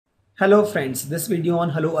Hello friends, this video on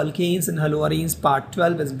Haloalkanes and Haloarenes part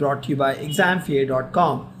 12 is brought to you by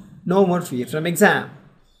examfear.com. No more fear from exam.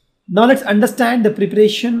 Now let's understand the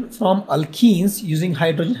preparation from alkenes using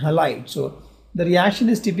hydrogen halide. So the reaction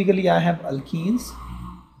is typically I have alkenes,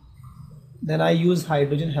 then I use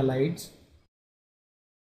hydrogen halides,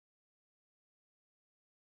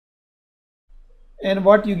 and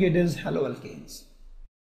what you get is haloalkanes.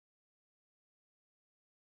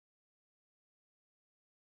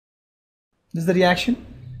 This is the reaction,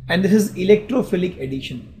 and this is electrophilic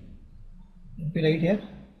addition. Let me write here,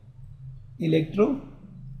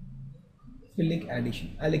 electrophilic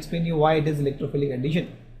addition. I'll explain you why it is electrophilic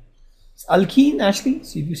addition. It's alkene actually.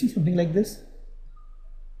 So if you see something like this,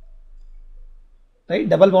 right,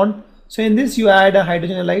 double bond. So in this you add a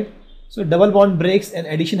hydrogen halide. So double bond breaks and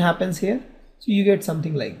addition happens here. So you get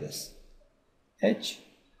something like this, H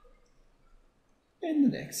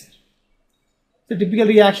and then X. The typical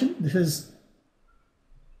reaction. This is.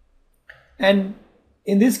 And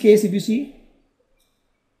in this case, if you see,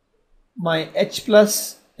 my H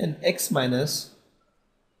plus and X minus,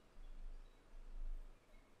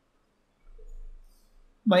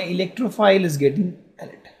 my electrophile is getting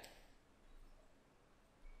added.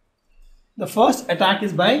 The first attack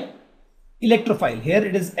is by electrophile. Here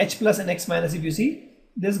it is H plus and X minus. If you see,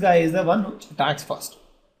 this guy is the one which attacks first.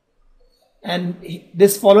 And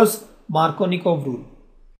this follows Markovnikov rule.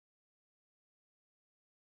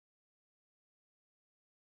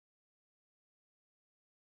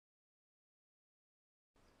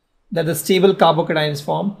 That the stable carbocations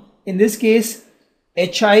form. In this case,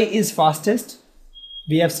 HI is fastest.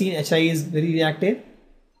 We have seen HI is very reactive,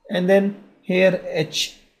 and then here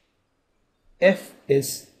HF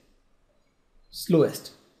is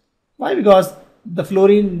slowest. Why? Because the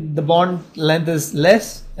fluorine, the bond length is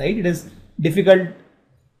less, right? It is difficult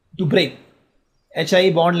to break.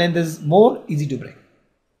 HI bond length is more easy to break,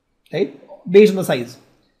 right? Based on the size.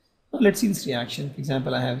 Now let's see this reaction. For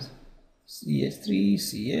example, I have CH3,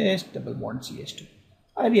 CH, double bond CH2.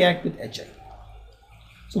 I react with HI.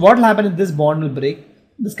 So what will happen is this bond will break.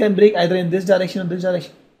 This can break either in this direction or this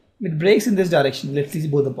direction. If it breaks in this direction, let's see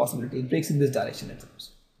both the possibility. It breaks in this direction, let's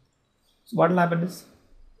suppose. So what will happen is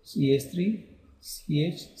CH3,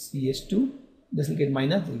 CH, CH2. This will get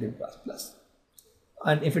minus, this will get plus, plus.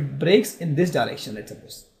 And if it breaks in this direction, let's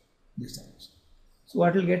suppose this direction. So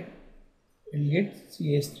what will get? It will get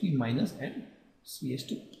CH3 minus and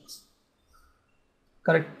CH2 plus.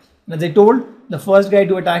 Correct. As I told, the first guy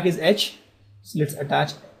to attack is H. So let's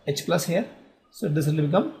attach H plus here. So this will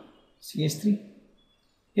become CH3.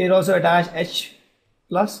 Here also attach H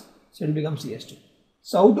plus. So it will become CH2.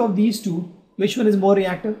 So out of these two, which one is more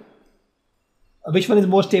reactive? Which one is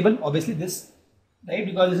more stable? Obviously this, right?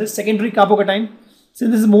 Because this is secondary carbocation.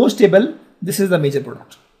 Since this is more stable, this is the major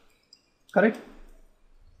product. Correct.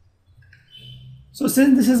 So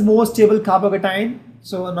since this is more stable carbocation,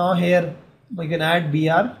 so now here we can add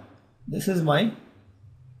Br. This is my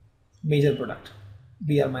major product,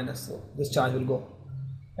 Br minus. So this charge will go,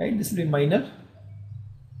 right? This will be minor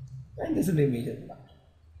and this will be major product.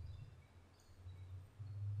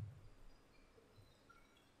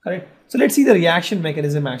 Correct. So let's see the reaction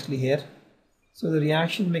mechanism actually here. So the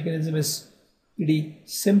reaction mechanism is pretty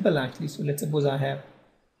simple actually. So let's suppose I have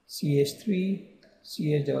CH3,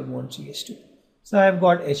 CH double bond CH2. So I have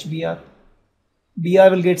got HBr. Br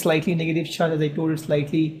will get slightly negative charge, as I told, it's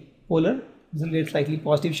slightly polar. This will get slightly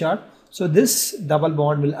positive charge. So this double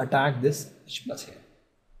bond will attack this H plus here.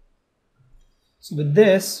 So with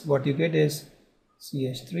this, what you get is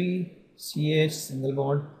CH3, CH single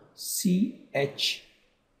bond, CH2,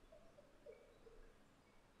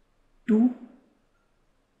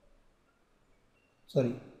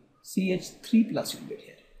 sorry, CH3 plus you will get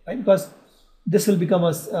here, right? Because this will become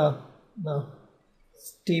a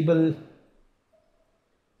stable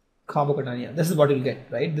carbocation. This is what you will get,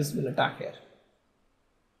 right? This will attack here.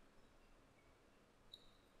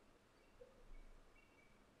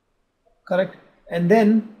 Correct. And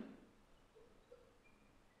then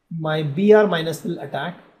my Br minus will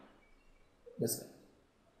attack this one.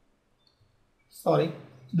 Sorry.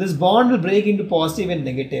 This bond will break into positive and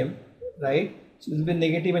negative, right? So this will be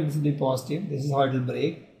negative and this will be positive. This is how it will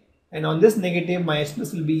break. And on this negative, my H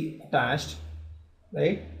plus will be attached,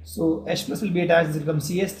 right? So H plus will be attached, this will become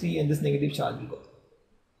CH3 and this negative charge will go.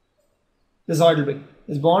 This is how it will break.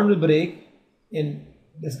 This bond will break in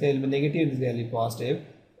this guy will be negative, this guy will be positive.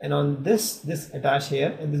 And on this attached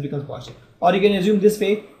here and this becomes positive. Or you can assume this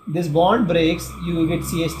way, this bond breaks, you get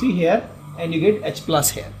CH3 here and you get H plus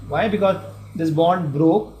here. Why? Because this bond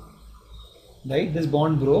broke, right? This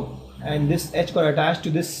bond broke and this H got attached to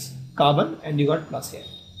this carbon and you got plus here.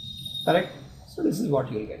 correct? So this is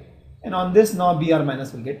what you will get, and on this now Br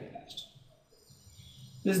minus will get attached.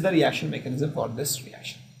 This is the reaction mechanism for this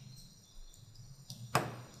reaction.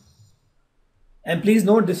 And please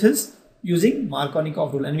note, this is using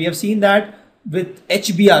Markovnikov rule, and we have seen that with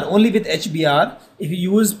HBr, only with HBr, if you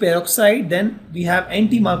use peroxide, then we have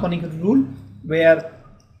anti-Markovnikov rule where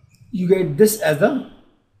you get this as the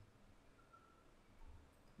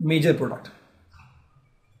major product.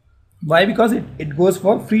 Why? Because it goes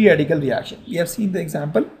for free radical reaction. We have seen the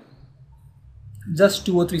example just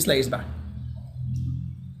 2 or 3 slides back.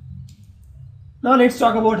 Now let's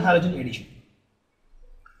talk about halogen addition.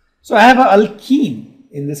 So I have an alkene.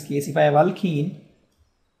 In this case, if I have alkene,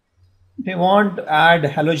 if I want to add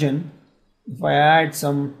halogen, if I add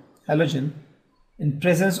some halogen in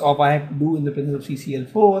presence of, I have to do in the presence of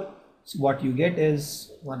CCl4, so what you get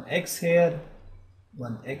is 1x here,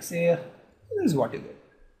 1x here. This is what you get.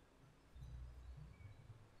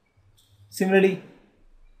 Similarly,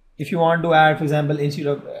 if you want to add, for example, instead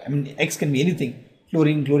of, X can be anything,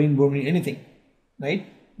 chlorine, bromine, anything, right?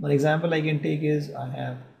 One example I can take is, I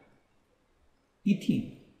have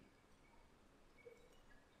ethene.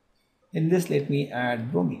 In this, let me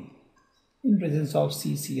add bromine. In presence of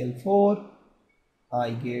CCl4,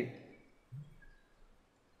 I get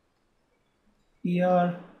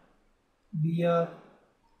Br,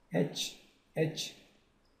 H,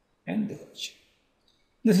 and this H.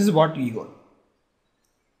 This is what we got.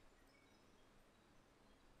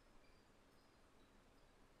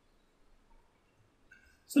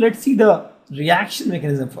 So let's see the reaction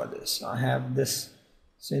mechanism for this. I have this.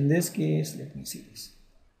 So in this case, let me see this.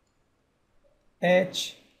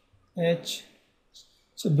 H.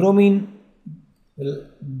 So bromine will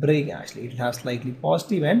break actually. It will have slightly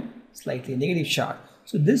positive and slightly negative charge.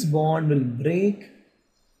 So this bond will break,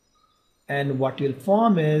 and what will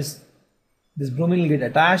form is this bromine will get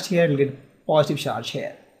attached here, it will get positive charge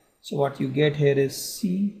here. So what you get here is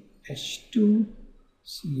CH2,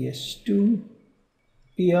 CH2,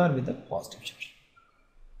 Pr with a positive charge.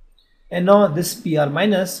 And now this Pr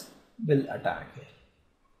minus will attack here.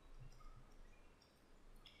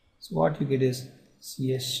 So what you get is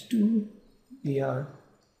CH2, Pr,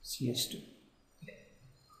 CH2.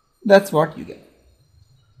 That's what you get.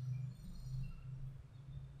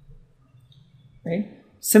 Right?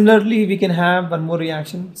 Similarly, we can have one more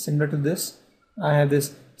reaction similar to this. I have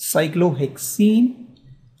this cyclohexene.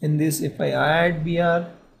 In this, if I add Br,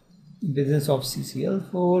 in presence of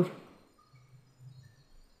CCl4,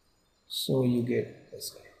 so you get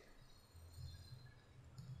this guy.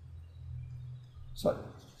 Sorry.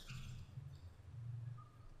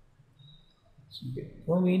 So you get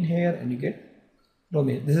bromine here and you get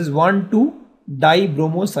bromine. This is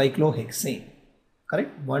 1,2-dibromocyclohexane.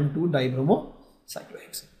 Correct?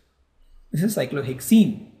 1,2-dibromocyclohexane. This is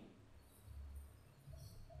cyclohexene.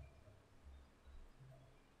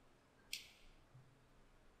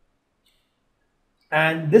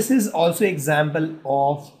 And this is also example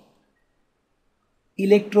of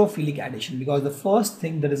electrophilic addition, because the first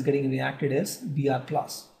thing that is getting reacted is Br+.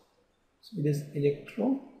 So it is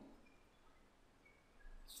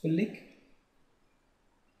electrophilic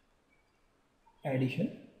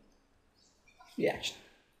addition reaction.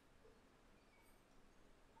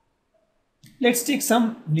 Let's take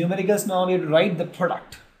some numericals now. We have to write the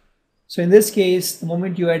product. So in this case, the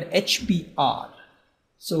moment you add HBr,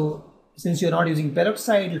 so since you're not using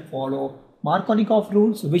peroxide, it will follow Markovnikov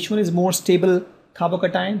rule. So which one is more stable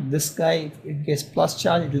carbocation? This guy, if it gets plus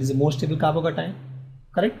charge, it is a more stable carbocation.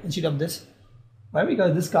 Correct? Instead of this. Why?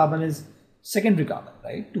 Because this carbon is secondary carbon,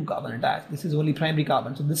 right? 2 carbon attached. This is only primary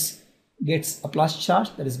carbon. So this gets a plus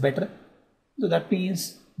charge, that is better. So that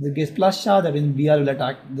means this gets plus charge, that means Br will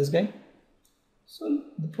attack this guy. So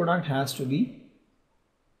the product has to be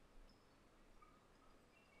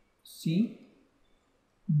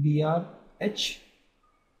CBrH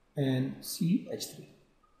and CH3.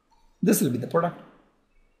 This will be the product.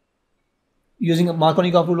 Using a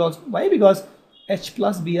Markovnikov rule also. Why? Because H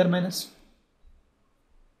plus Br minus.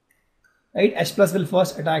 Right? H plus will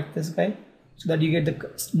first attack this guy so that you get the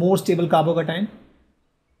more stable carbocation,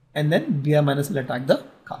 and then Br minus will attack the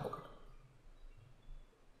carbocation.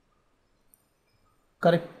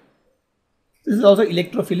 Correct? This is also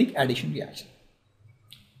electrophilic addition reaction.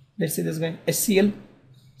 Let's say this guy HCl.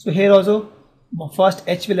 So here also first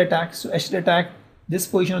H will attack. So H will attack this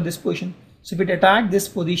position or this position. So if it attack this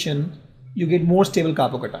position, you get more stable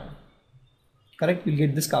carbocation. Correct? You'll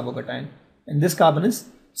get this carbocation, and this carbon is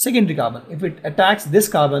secondary carbon. If it attacks this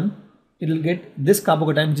carbon, it will get this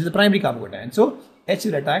carbocation, which is the primary carbocation. So H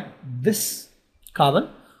will attack this carbon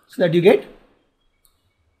so that you get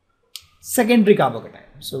secondary carbocation.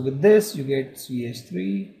 so with this you get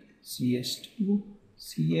CH3, CH2,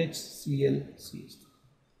 CH, Cl, CH3.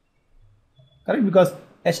 Correct, because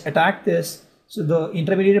H attacked this, so the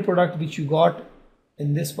intermediate product which you got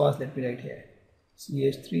in this was, let me write here,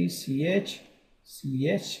 CH3, CH,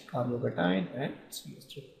 CH, carbocation and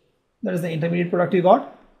CH3. That is the intermediate product you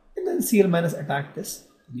got, and then Cl minus attacked this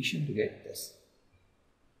position to get this.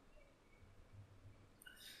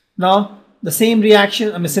 Now the same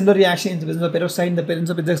reaction, similar reaction in the presence of peroxide. In the presence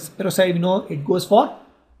of peroxide, we know it goes for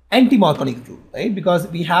anti-Marconic rule, right? Because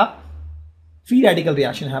we have free radical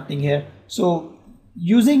reaction happening here. So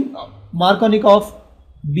using Marconic of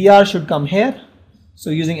Br should come here. So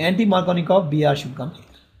using anti-Marconic of Br should come here.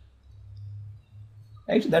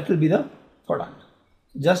 Right? So that will be the product.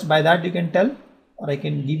 Just by that you can tell, or I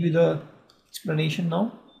can give you the explanation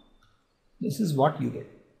now. This is what you get.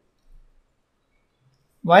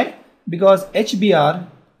 Why? Because HBr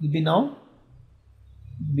will be now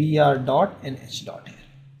Br dot and H dot here.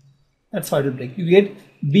 That's how it will break. You get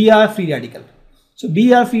Br free radical. So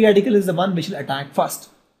Br free radical is the one which will attack first,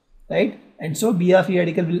 right? And so Br free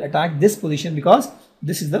radical will attack this position because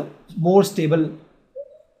this is the more stable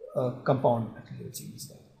compound.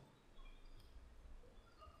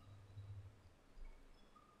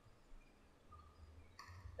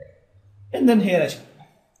 And then here H.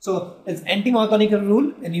 So it's anti-Marconic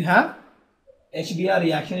rule, and you have HBr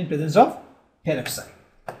reaction in presence of peroxide.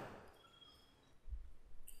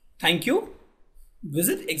 Thank you.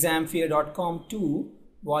 Visit examfear.com to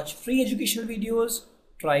watch free educational videos,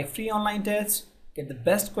 try free online tests, get the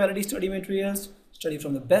best quality study materials, study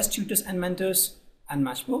from the best tutors and mentors, and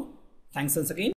much more. Thanks once again.